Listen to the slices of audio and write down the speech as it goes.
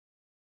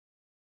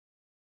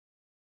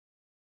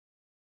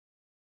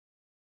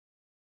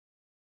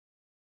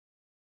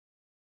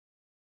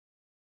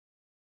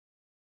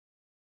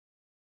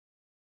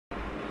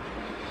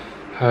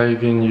Hi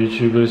again,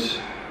 YouTubers.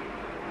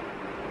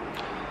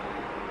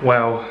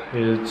 Well,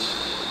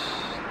 it's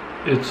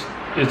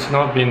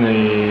not been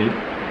a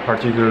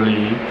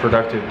particularly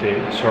productive day.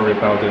 Sorry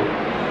about the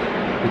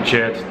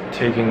jet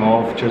taking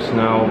off just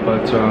now,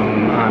 but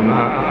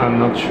I'm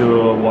not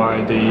sure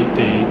why they've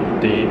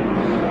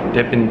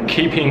been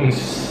keeping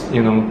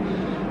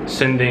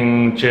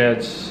sending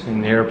jets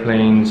and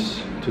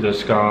airplanes to the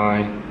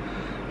sky.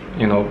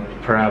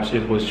 Perhaps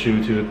it was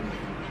due to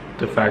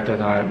the fact that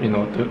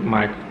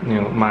my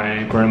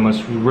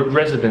grandma's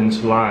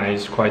residence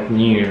lies quite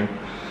near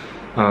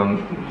and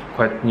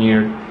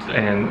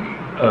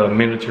a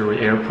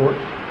military airport.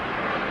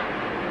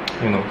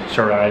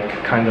 Sorry, I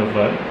kind of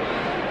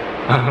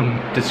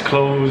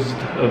disclosed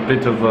a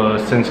bit of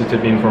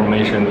sensitive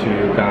information to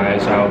you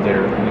guys out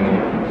there,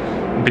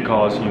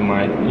 because you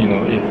might,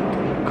 it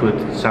could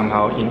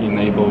somehow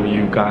enable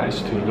you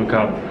guys to look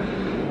up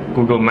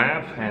Google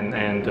Map and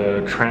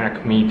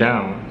track me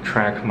down,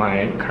 track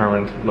my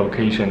current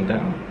location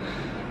down.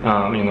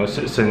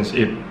 Since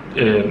it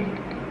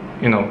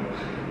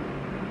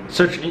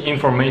search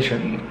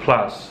information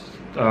plus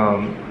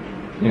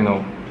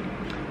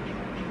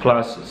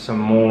plus some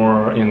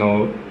more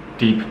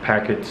deep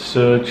packet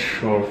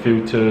search or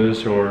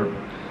filters or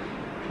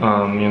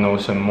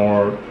some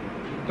more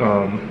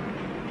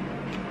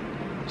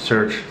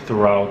search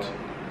throughout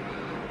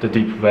the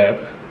deep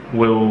web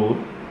will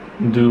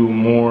do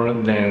more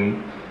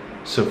than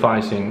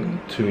sufficing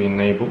to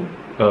enable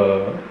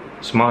a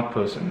smart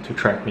person to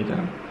track me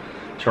down.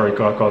 Sorry,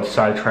 got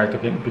sidetracked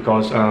again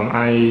because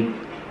I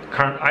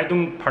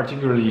don't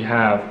particularly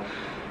have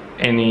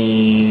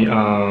any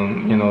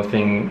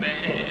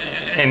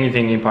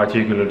anything in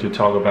particular to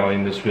talk about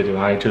in this video.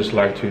 I just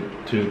like to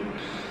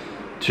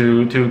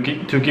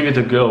give it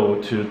a go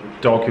to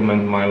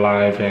document my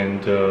life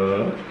and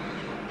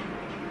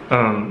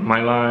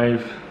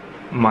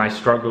my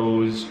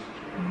struggles,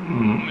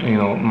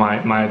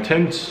 my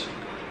attempts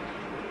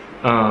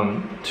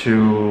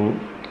to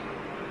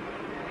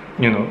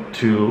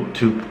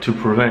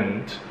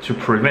prevent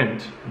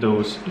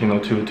those,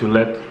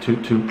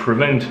 to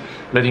prevent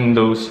letting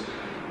those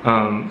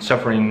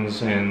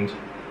sufferings and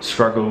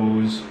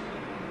struggles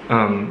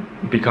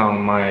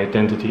become my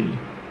identity.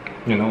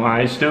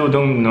 I still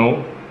don't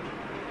know,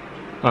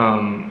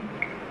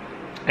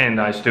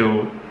 and I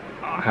still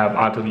have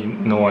utterly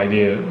no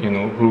idea,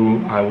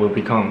 who I will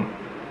become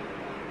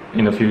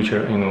in the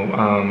future,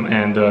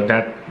 and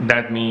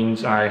that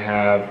means I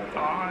have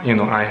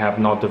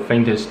not the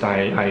faintest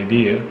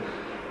idea,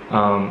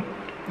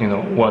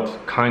 what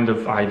kind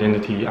of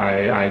identity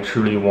I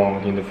truly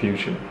want in the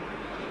future,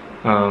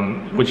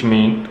 which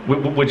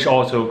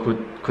also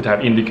could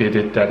have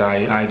indicated that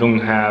I don't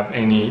have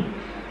any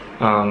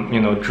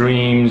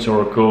dreams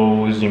or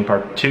goals in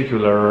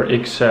particular,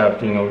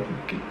 except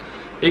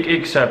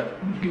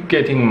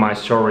getting my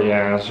sorry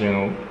ass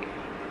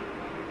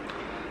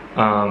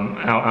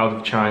out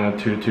of China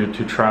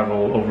to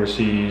travel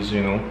overseas,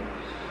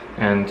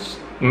 and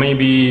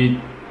maybe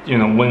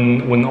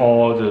when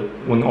all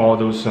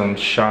those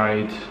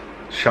shite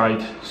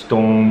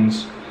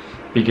storms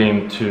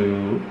begin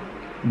to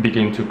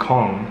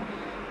calm,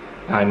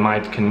 I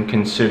might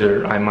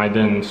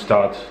then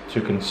start to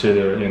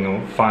consider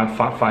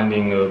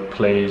finding a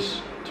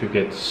place to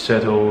get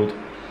settled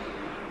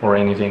or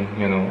anything,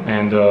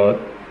 and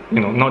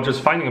not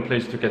just finding a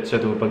place to get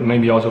settled, but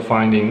maybe also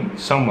finding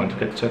someone to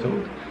get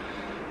settled,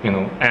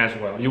 as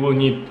well. You will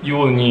need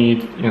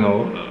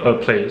a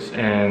place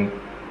and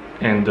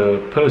a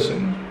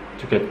person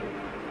to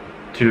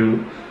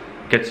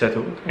get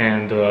settled,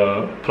 and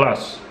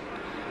plus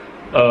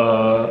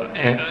a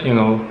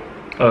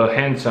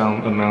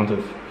handsome amount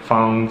of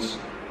funds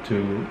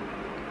to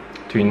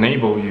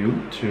enable you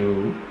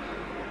to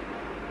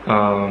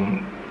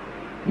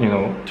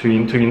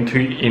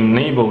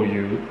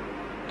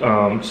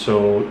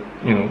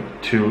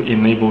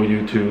enable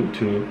you to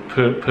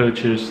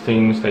purchase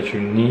things that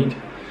you need,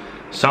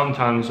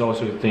 sometimes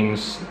also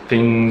things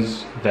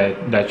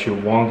that you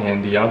want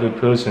and the other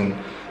person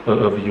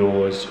of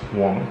yours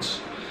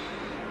wants.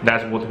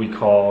 That's what we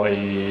call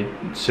a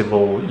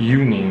civil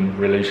union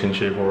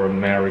relationship or a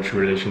marriage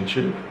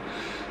relationship.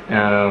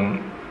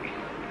 Well,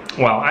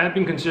 I've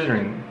been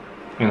considering,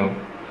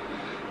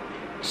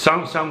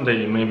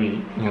 someday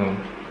maybe,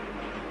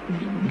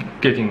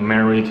 getting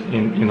married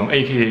in,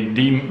 aka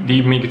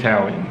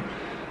demigtaling,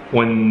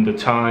 when the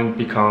time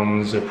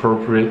becomes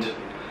appropriate,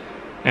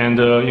 and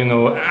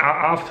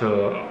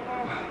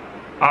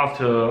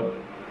after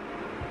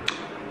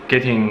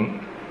getting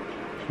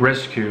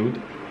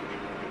rescued,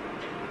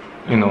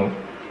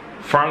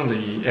 from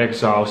the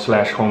exile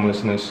 /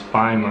 homelessness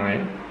by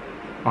my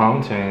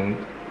aunt and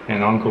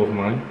uncle of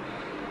mine,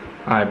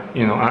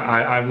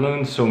 I've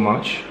learned so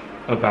much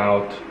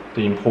about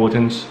the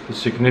importance, the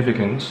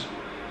significance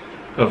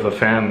of a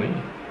family,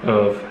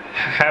 of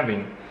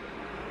having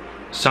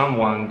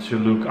someone to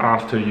look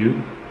after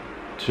you,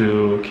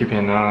 to keep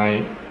an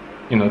eye,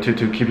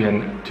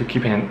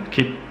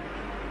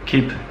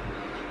 keep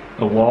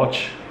a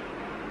watch,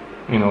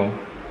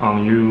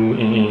 on you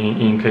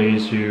in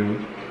case you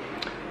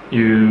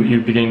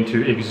begin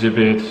to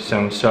exhibit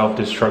some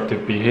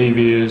self-destructive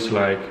behaviors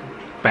like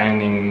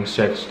banning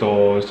sex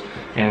dolls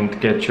and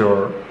get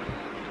your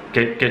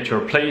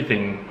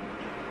plaything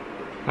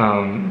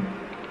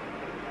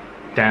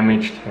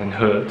damaged and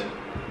hurt.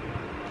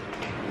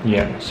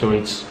 Yeah, so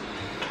it's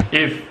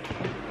if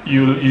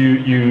you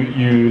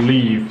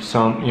leave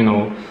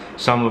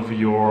some of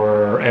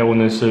your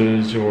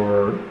illnesses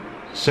or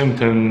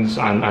symptoms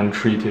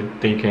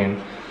untreated, they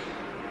can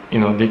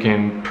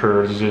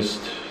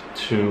persist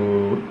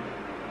to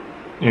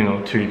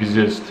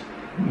exist.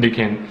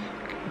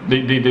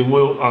 They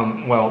will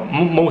well,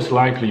 most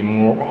likely,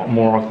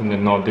 more often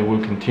than not, they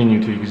will continue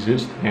to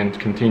exist and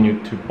continue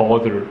to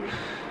bother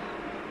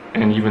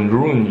and even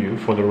ruin you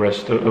for the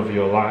rest of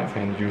your life,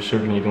 and you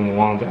certainly don't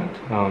want that.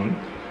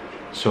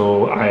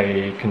 So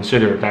I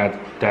consider that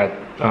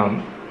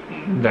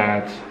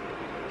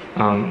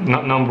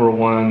number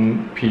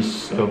one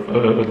piece of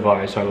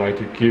advice I like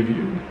to give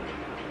you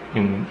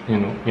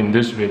in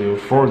this video,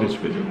 for this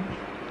video.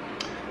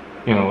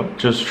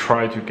 Just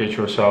try to get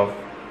yourself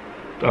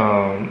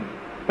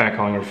back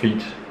on your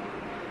feet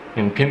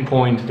and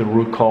pinpoint the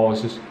root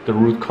cause or the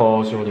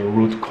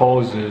root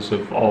causes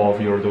of all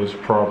of those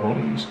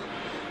problems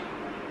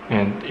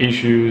and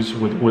issues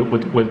with whatever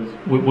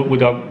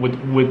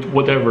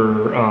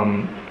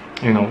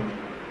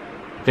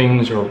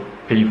things or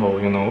people,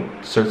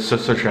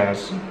 such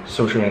as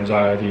social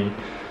anxiety,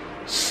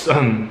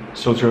 social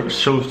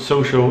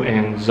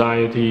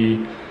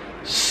anxiety,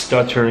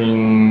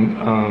 stuttering,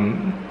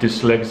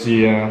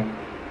 dyslexia,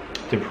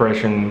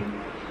 depression,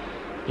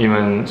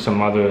 even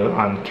some other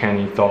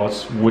uncanny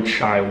thoughts,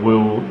 which I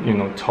will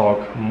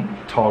talk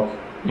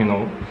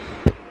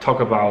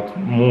about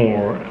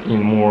more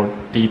in more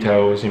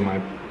details in my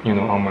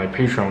on my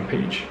Patreon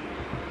page.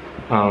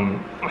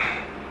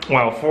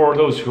 Well, for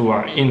those who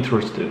are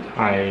interested,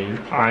 I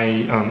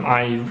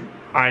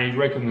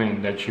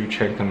recommend that you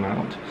check them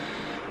out.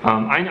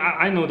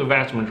 I know the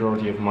vast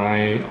majority of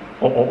my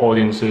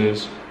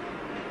audiences,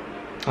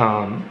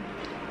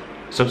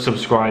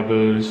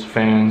 subscribers,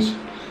 fans,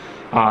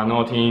 are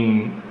not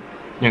in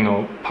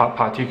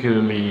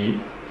particularly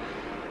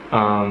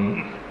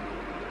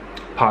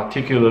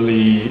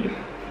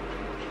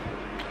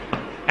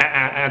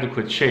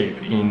adequate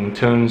shape in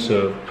terms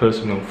of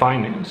personal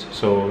finance.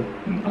 So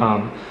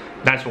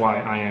that's why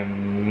I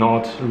am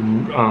not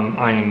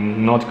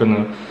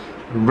gonna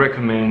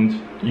recommend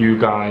you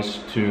guys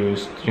to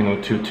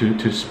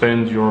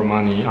spend your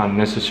money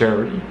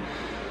unnecessarily.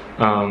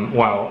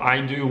 While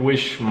I do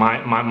wish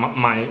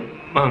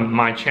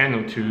my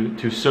channel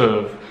to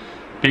serve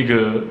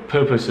bigger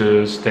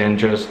purposes than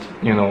just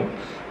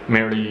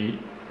merely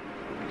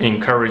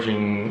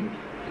encouraging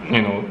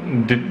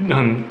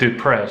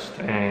depressed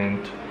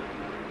and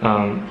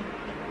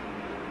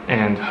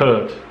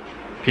hurt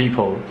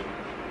people,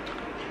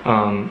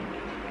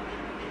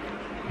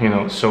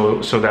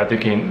 so that they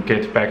can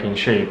get back in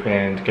shape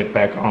and get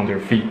back on their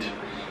feet.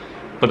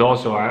 But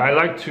also I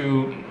like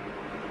to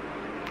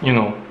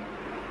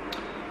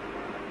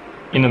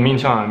in the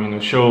meantime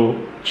show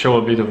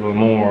a bit of a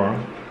more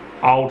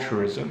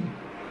altruism,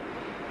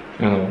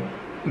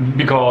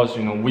 because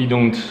we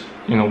don't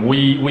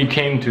we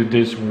came to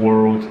this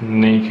world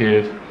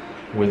naked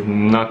with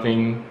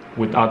nothing,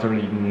 with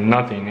utterly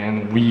nothing,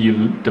 and we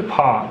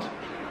depart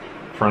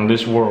from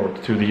this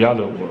world to the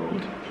other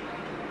world,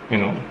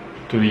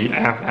 to the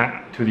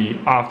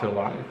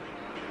afterlife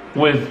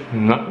with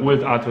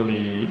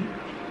utterly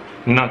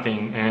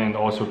nothing and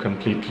also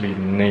completely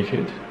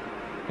naked.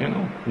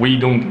 We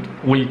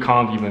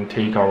can't even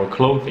take our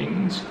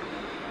clothing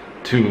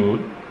to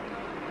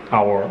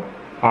our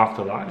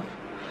afterlife.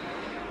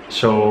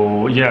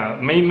 So yeah,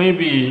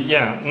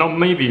 not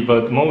maybe,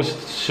 but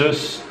most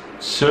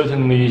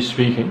certainly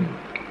speaking,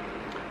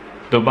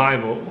 the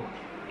Bible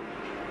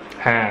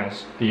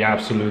has the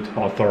absolute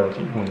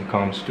authority when it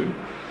comes to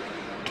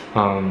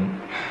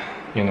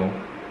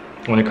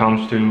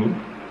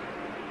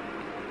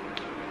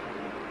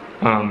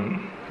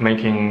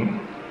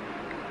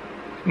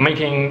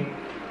making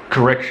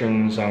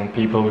corrections on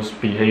people's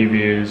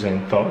behaviors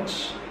and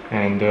thoughts.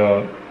 And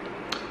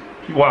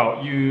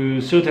well,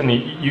 you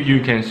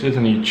can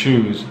certainly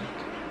choose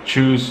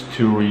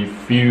to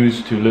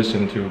refuse to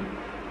listen to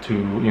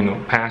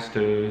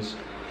pastors,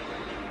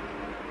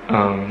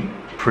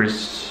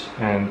 priests,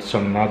 and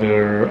some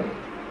other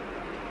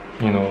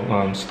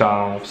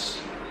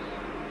staffs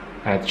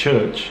at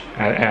church,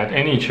 at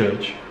any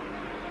church.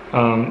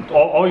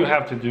 All you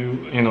have to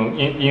do,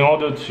 in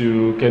order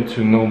to get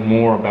to know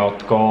more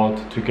about God,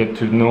 to get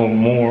to know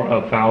more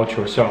about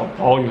yourself,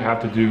 all you have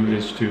to do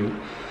is to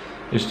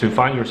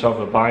find yourself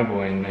a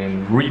Bible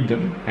and read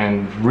them,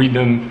 and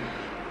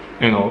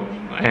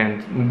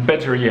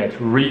better yet,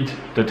 read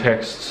the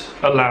texts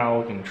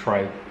aloud and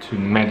try to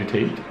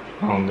meditate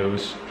on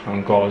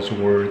God's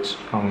words,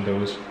 on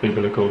those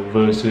biblical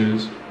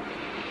verses.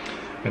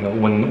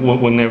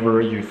 Whenever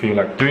you feel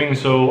like doing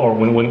so, or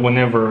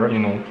whenever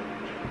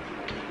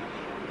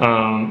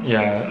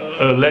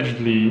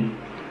allegedly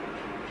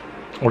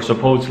or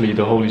supposedly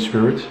the Holy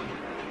Spirit,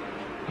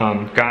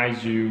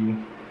 guides you,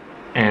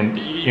 and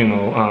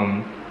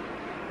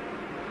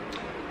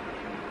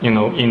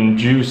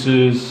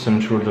induces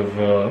some sort of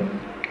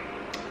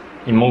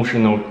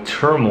emotional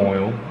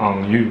turmoil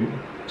on you,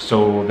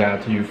 so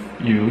that you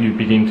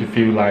begin to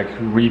feel like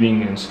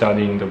reading and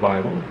studying the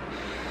Bible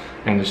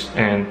and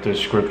the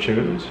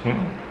scriptures,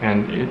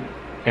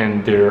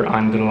 and their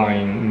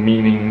underlying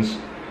meanings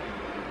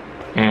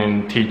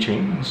and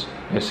teachings,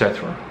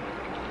 etc.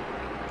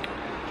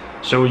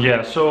 So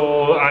yeah,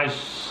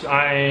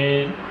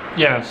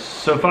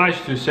 suffice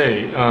to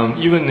say,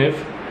 even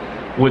if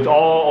with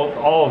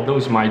all of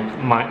those my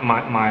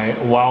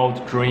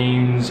wild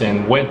dreams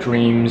and wet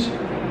dreams,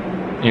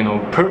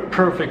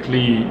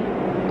 perfectly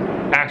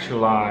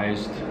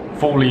actualized,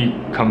 fully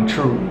come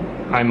true,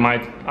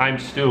 I'm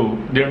still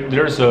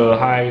there's a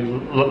high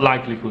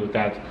likelihood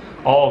that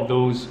all of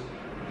those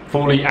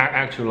fully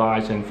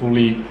actualized and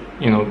fully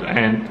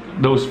and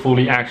those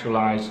fully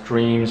actualized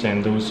dreams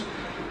and those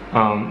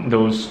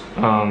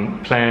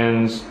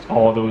plans,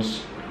 all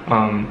those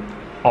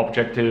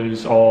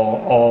objectives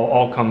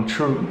all come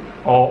true,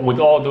 with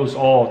all those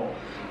all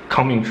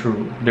coming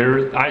true,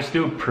 I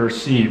still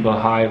perceive a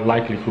high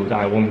likelihood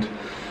I won't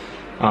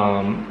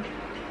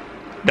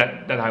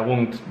that I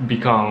won't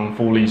become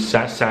fully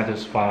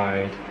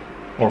satisfied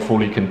or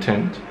fully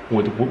content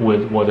with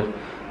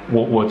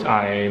what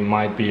I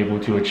might be able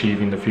to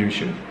achieve in the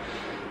future.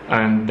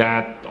 And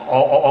that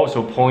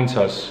also points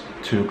us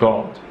to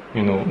God.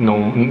 No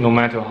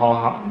matter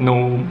how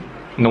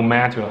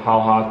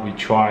hard we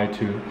try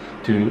to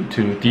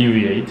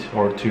deviate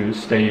or to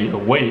stay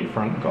away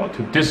from God,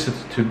 to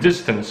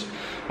distance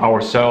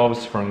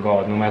ourselves from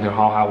God, no matter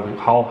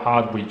how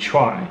hard we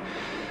try,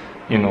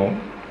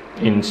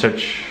 in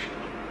such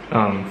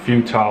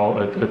futile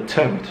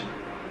attempt,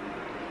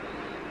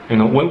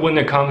 when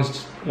it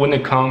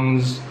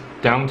comes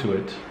down to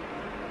it,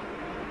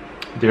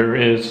 there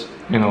is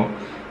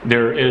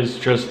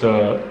just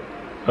a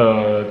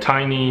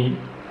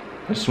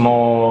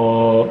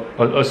small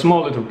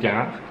little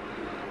gap,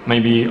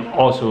 maybe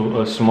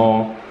also a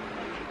small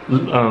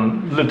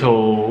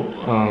little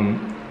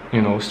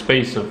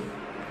space of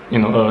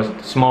a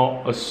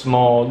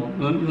small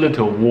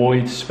little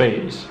void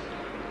space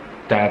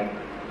that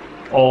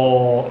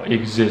all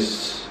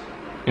exists,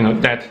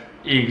 that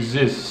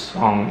exists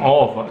on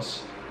all of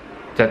us,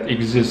 that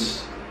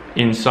exists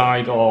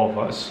inside all of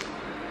us,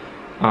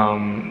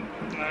 and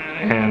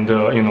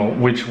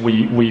which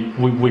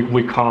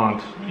we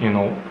can't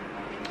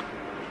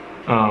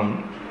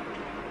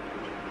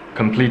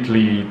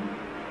completely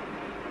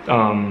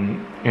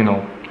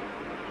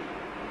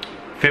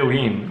fill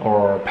in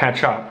or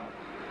patch up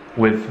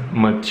with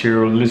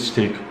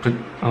materialistic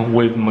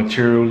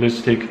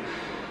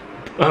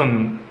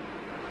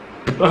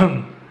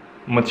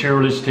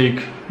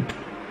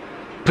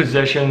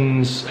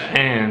possessions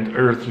and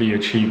earthly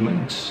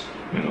achievements.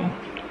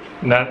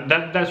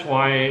 That's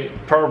why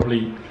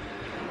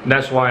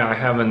I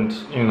haven't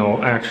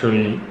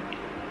actually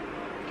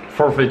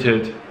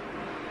forfeited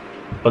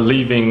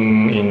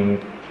believing in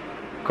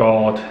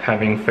God,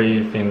 having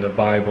faith in the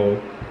Bible,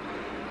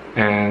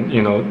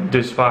 and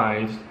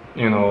despite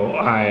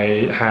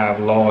I have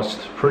lost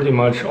pretty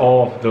much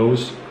all of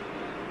those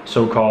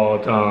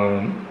so-called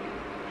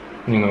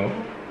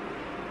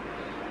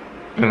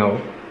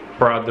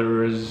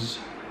brothers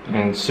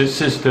and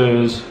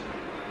sisters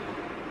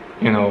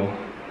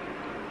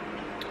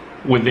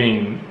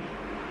within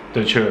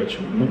the church,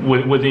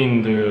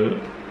 within the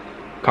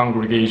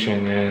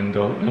congregation, and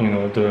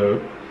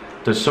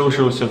the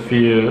social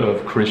sphere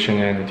of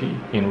Christianity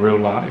in real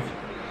life.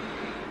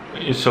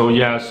 So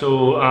yeah,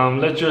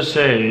 let's just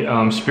say,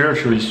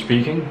 spiritually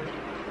speaking,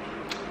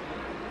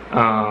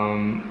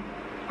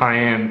 I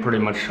am pretty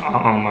much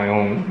on my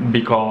own,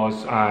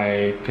 because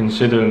I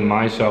consider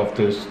myself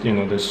the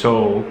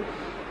sole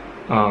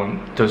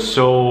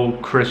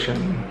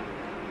Christian,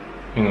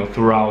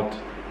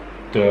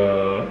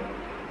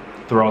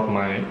 throughout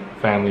my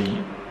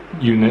family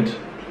unit,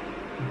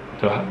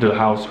 the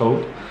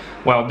household.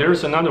 Well,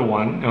 there's another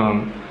one,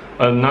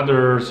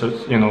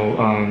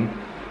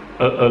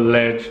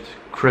 alleged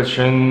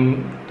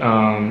Christian,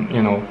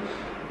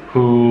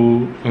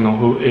 who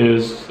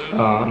is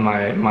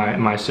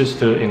my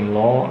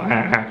sister-in-law,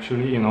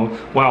 actually.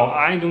 Well,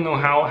 I don't know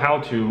how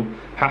to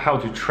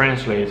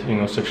translate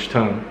such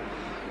term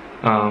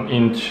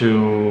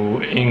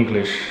into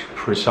English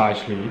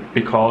precisely,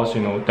 because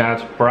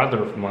that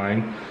brother of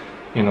mine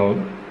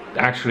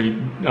actually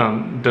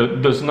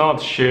does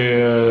not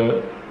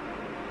share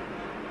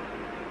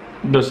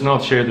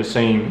the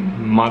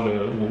same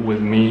mother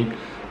with me,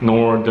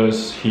 nor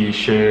does he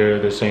share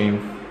the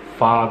same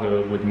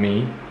father with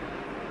me.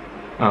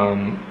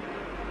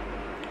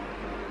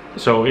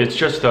 So it's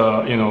just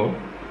to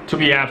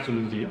be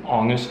absolutely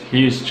honest,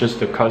 he is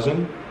just a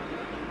cousin,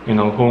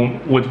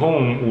 with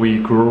whom we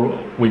grew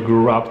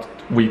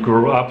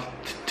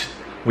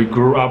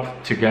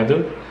up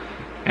together,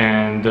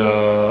 and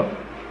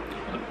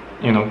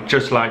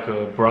just like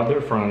a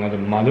brother from another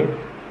mother.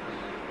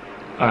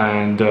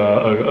 and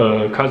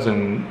a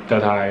cousin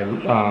that I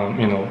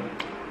you know,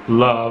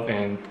 love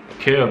and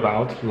care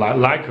about,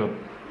 like a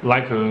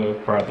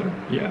brother.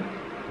 Yeah.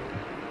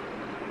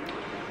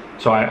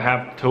 So I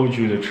have told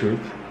you the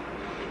truth.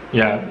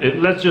 Yeah.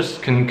 Let's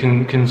just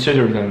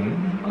consider them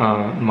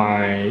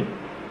my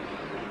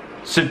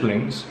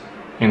siblings.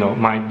 You know,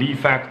 my de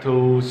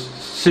facto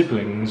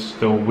siblings,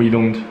 though we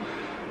don't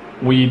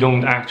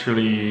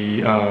actually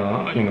you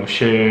know,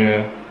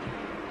 share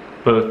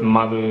birth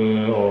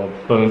mother or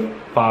birth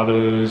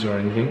fathers or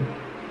anything.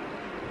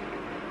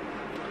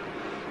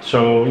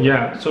 So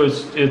yeah, so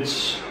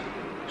it's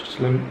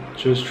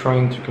just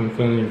trying to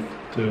confirm if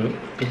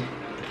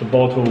the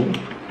bottled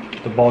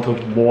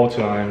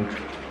water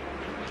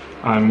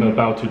I'm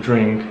about to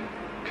drink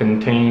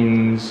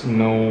contains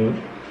no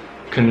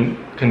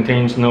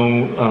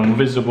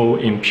visible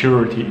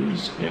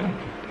impurities. Yeah.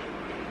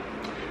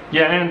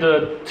 Yeah, and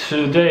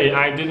today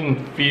I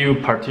didn't feel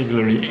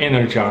particularly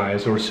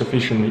energized or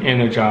sufficiently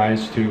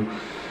energized to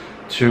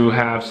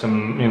have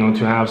some, you know,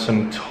 to have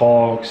some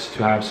talks,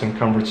 to have some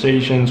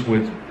conversations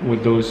with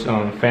those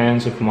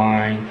fans of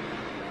mine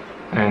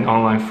and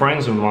online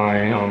friends of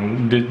mine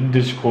on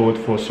Discord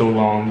for so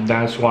long.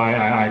 That's why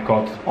I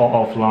got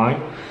offline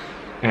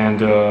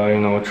and you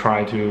know,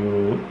 try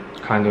to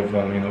kind of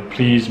you know,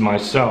 please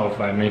myself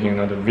by making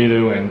another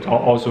video, and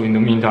also in the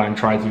meantime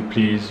try to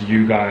please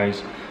you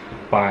guys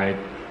by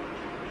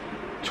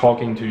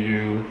talking to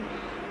you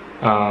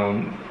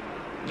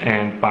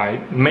and by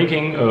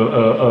making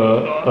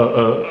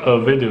a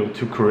video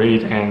to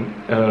create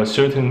a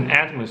certain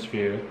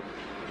atmosphere,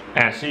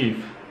 as if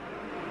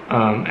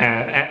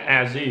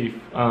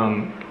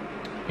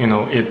you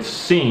know, it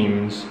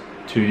seems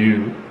to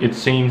you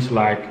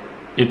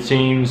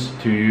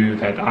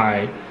that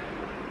I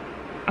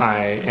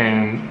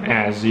am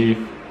as if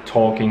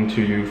talking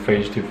to you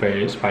face to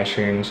face by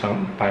sharing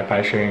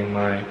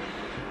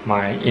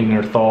my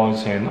inner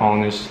thoughts and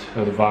honest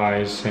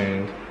advice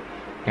and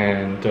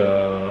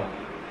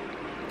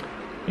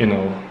you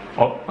know,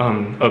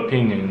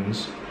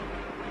 opinions,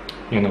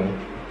 you know,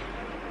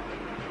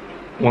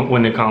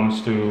 when it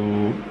comes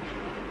to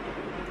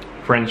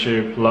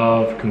friendship,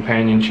 love,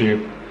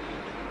 companionship,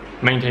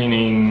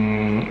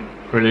 maintaining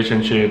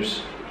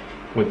relationships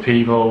with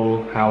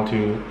people, how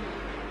to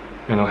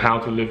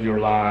live your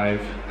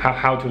life,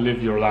 how to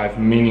live your life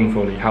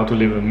meaningfully, how to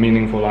live a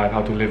meaningful life,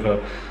 how to live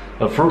a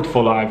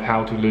fruitful life,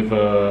 how to live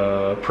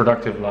a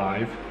productive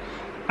life.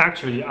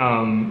 Actually,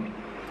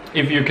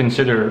 if you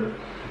consider,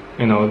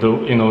 you know,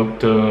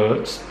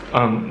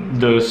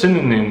 the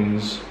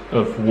synonyms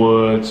of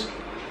words,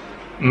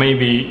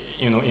 maybe,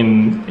 you know,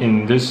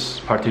 in this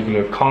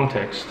particular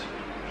context,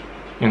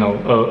 you know,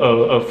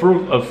 a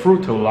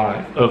fruitful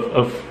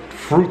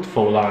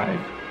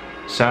life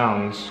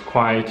sounds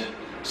quite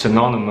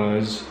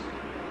synonymous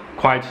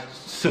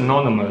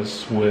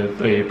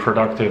with a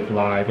productive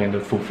life and a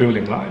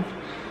fulfilling life,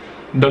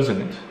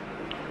 doesn't it?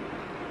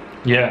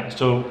 Yeah.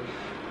 So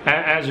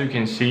as you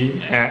can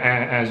see,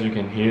 as you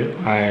can hear,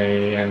 I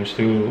am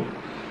still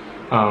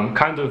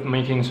kind of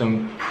making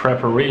some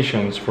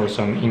preparations for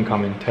some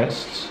incoming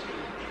tests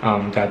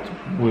that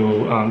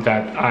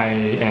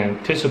I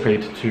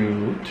anticipate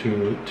to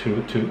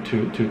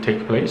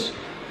take place,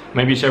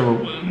 maybe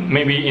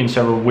in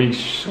several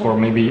weeks, or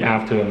maybe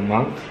after a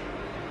month.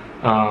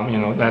 You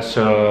know, that's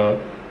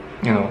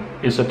you know,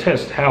 it's a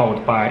test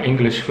held by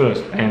English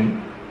First, and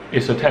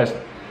it's a test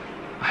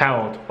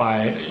held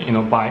by, you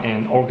know, by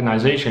an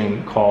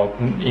organization called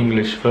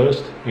English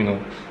First, you know,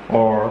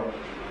 or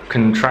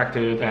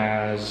contracted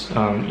as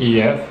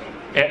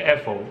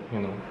EFO, you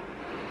know.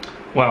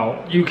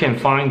 Well, you can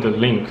find the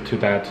link to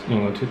that, you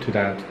know, to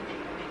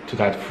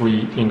that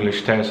free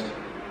English test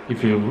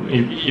if you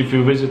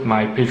visit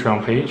my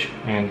Patreon page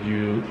and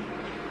you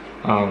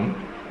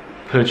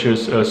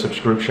purchase a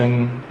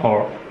subscription.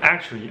 Or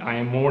actually, I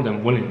am more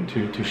than willing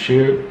to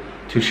share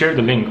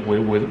the link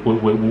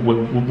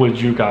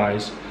with you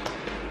guys,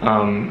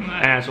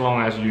 as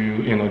long as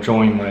you know,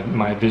 join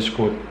my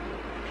Discord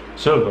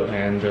server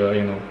and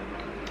you know,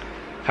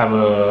 have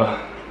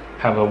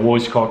a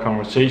voice call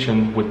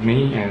conversation with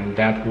me, and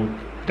that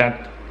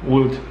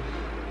would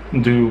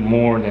do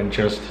more than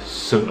just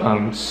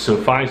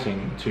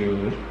sufficing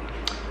to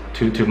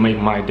make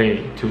my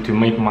day, to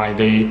make my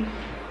day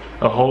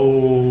a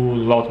whole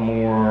lot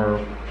more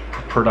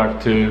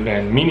productive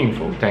and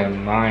meaningful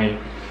than my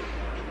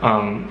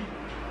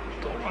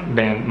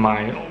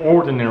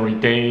ordinary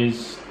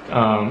days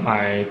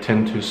I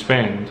tend to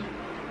spend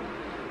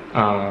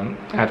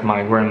at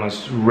my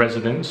grandma's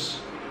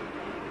residence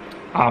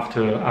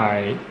after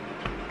I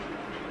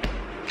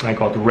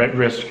got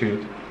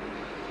rescued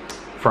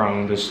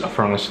from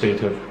a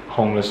state of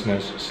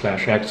homelessness /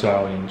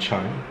 exile in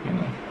China, you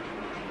know.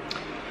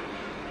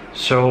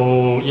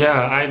 So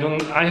yeah,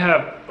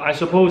 I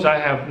suppose I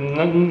have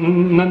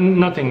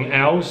nothing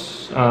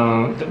else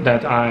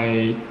that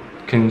I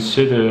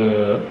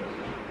consider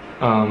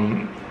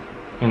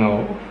you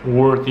know,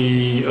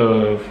 worthy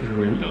of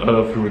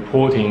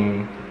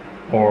reporting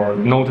or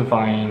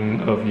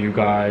notifying of you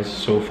guys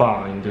so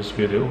far in this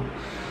video.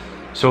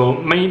 So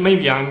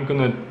maybe I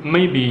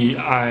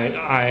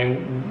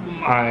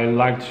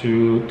like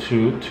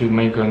to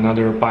make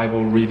another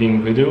Bible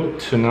reading video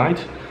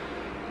tonight,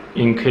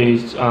 in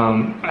case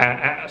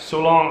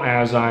so long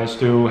as I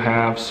still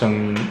have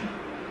some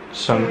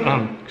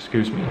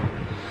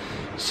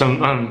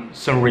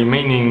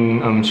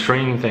remaining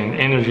strength and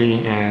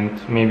energy,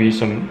 and maybe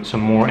some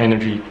more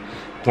energy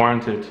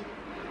granted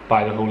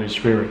by the Holy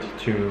Spirit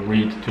to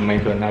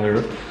make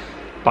another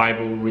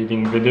Bible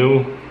reading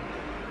video,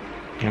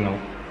 you know.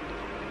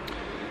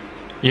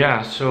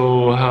 Yeah,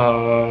 so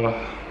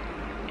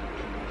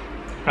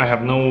I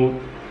have no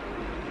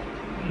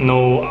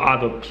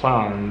other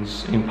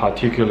plans in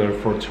particular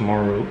for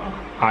tomorrow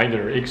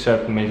either,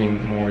 except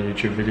making more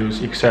YouTube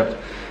videos, except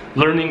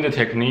learning the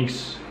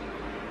techniques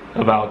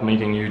about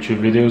making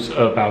YouTube videos,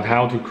 about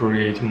how to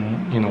create,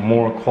 you know,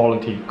 more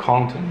quality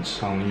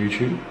contents on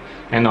YouTube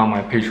and on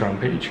my Patreon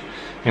page.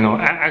 You know,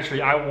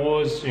 actually I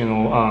was, you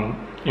know,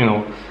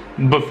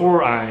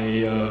 before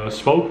I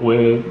spoke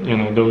with, you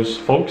know, those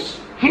folks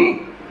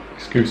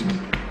excuse me,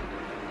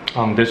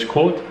 on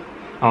Discord,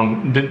 I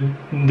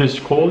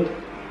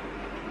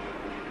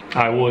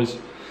was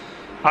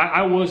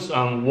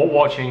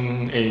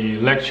watching a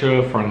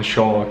lecture from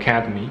Shaw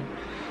Academy,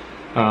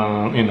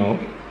 you know,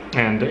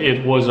 and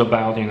it was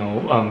about, you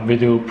know,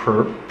 video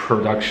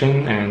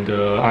production, and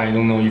I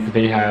don't know if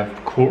they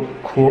have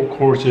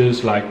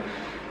courses like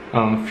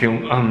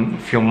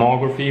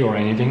filmography or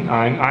anything.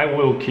 I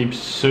will keep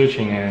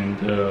searching and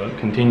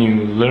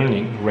continue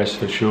learning,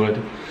 rest assured.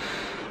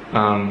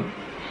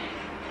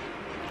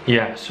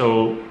 Yeah,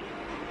 so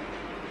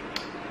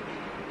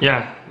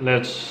yeah,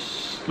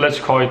 let's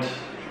call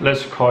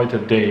it a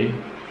day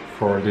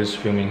for this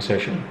filming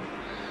session,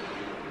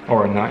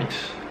 or a night.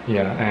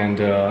 Yeah,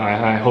 and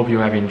I hope you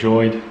have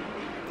enjoyed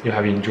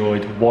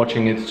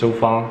watching it so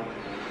far.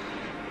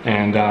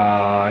 And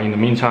in the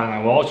meantime, I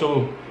will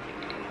also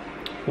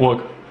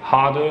work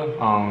harder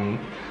on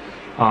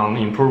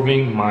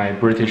improving my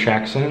British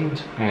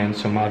accent and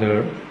some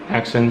other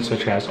accents,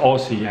 such as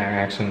Aussie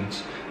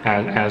accents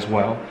as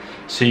well.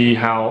 See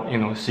how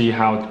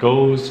it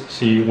goes.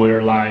 See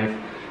where life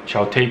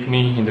shall take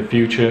me in the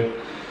future.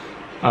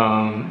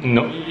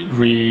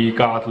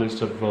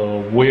 Regardless of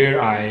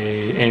where I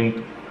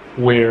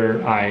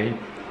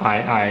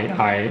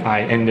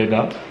ended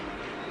up.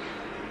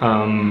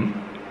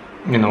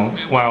 You know,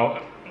 well,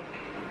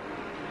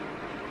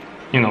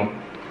 you know,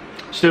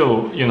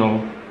 still, you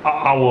know,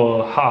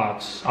 our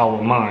hearts,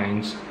 our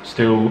minds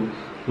still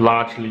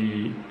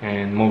largely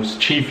and most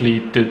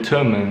chiefly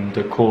determine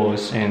the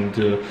course and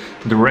the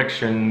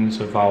directions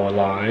of our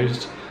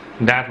lives.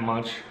 That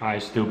much I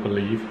still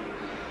believe.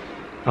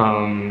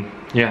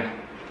 Yeah,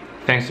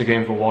 thanks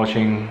again for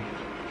watching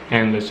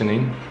and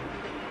listening,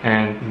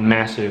 and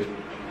massive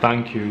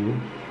thank you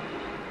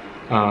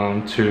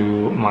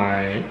to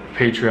my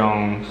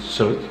Patreon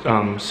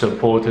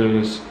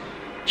supporters,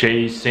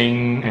 Jay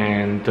Singh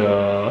and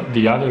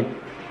the other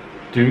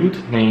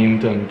dude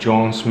named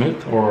John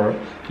Smith, or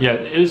yeah,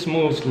 it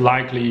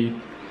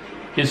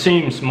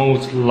seems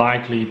most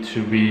likely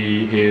to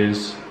be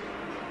his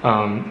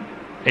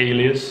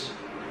alias.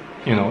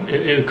 You know,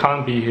 it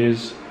can't be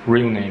his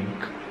real name,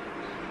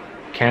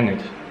 can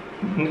it?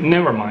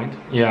 Never mind.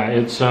 Yeah,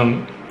 it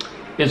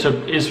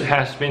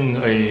has been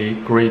a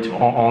great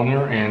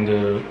honor and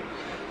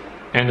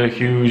a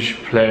huge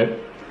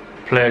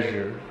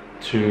pleasure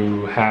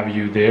to have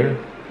you there,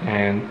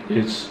 and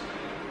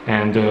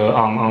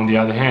on the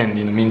other hand,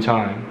 in the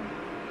meantime,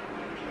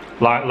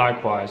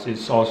 likewise,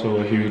 it's also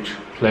a huge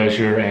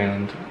pleasure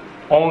and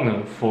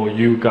honor for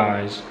you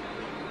guys,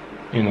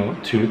 you know,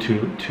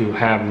 to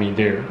have me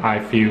there. I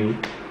feel,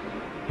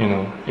 you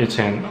know, it's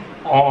an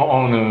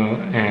honor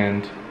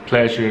and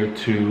pleasure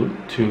to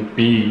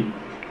be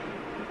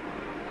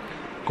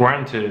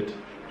granted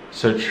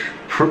such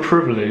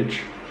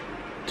privilege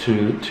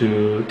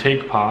to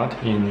take part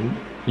in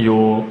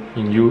your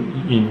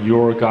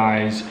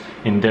guys'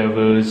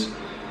 endeavors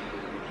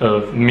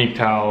of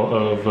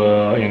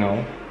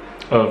MGTOW,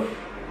 of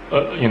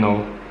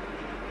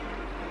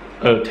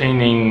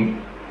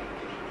attaining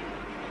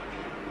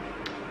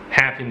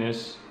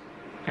happiness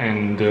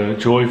and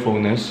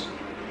joyfulness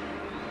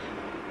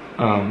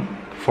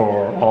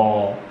for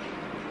all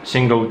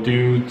single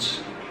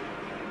dudes,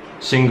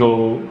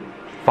 single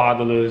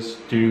fatherless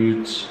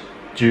dudes,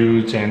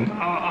 and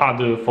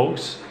other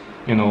folks,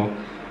 you know,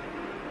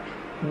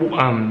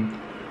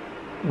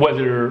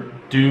 whether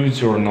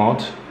dudes or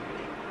not,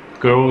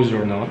 girls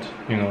or not,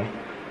 you know,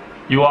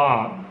 you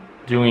are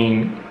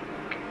doing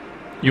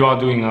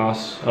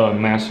us a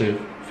massive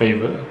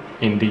favor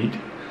indeed.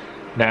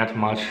 That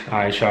much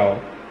I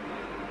shall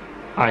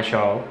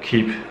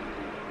keep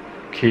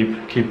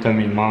them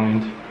in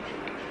mind,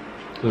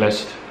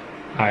 lest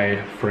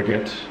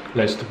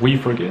we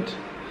forget.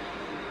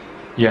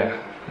 Yeah,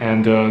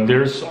 and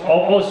there's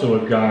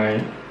also a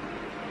guy,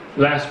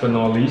 last but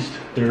not least,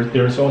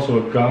 there's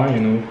also a guy,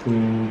 you know,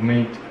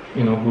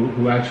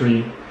 who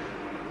actually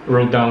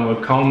wrote down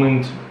a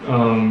comment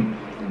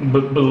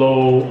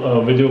below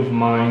a video of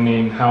mine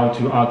named "How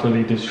to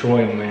Utterly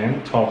Destroy a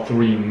Man: Top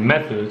 3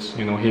 Methods."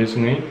 You know his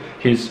name.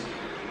 His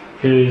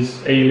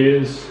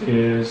alias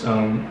is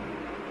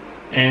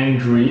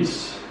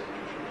Andres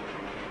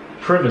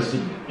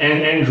Privacy.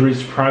 And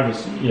Andres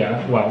Privacy.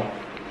 Yeah. Well,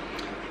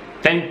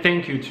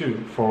 thank you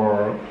too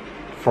for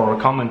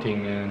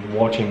commenting and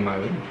watching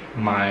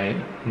my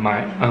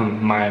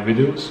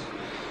videos.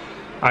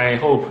 I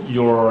hope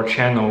your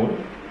channel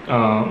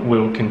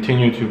will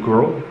continue to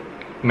grow.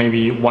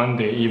 Maybe one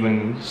day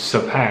even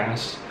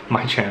surpass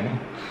my channel.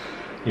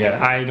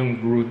 Yeah,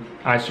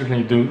 I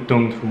certainly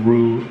don't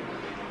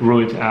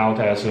rule it out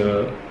as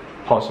a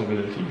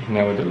possibility,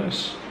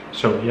 nevertheless.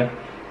 So yeah,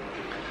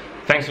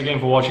 thanks again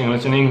for watching and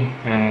listening,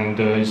 and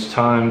it's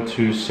time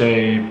to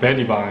say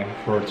bye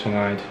for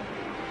tonight.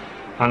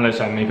 Unless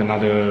I make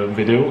another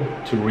video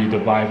to read the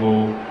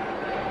Bible,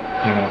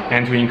 you know,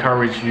 and to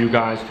encourage you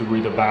guys to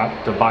read the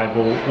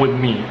Bible with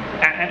me,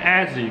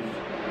 as if,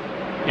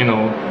 you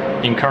know,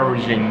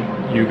 encouraging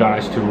you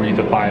guys to read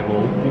the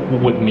Bible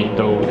with me,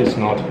 though it's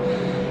not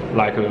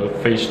like a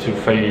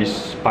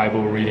face-to-face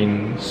Bible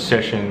reading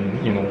session,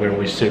 you know, where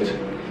we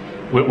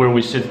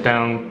sit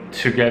down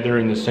together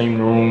in the same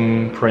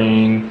room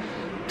praying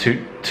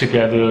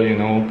together, you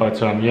know.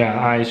 But yeah,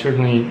 I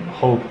certainly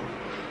hope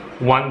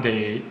one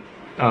day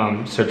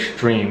such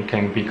dream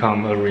can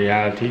become a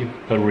reality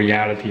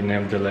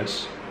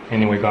nevertheless.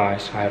 Anyway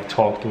guys, I have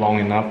talked long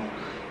enough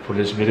for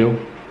this video,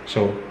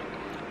 so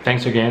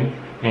thanks again,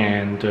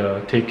 and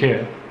take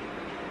care,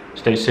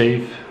 stay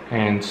safe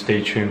and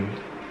stay tuned.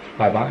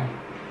 Bye bye,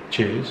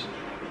 cheers.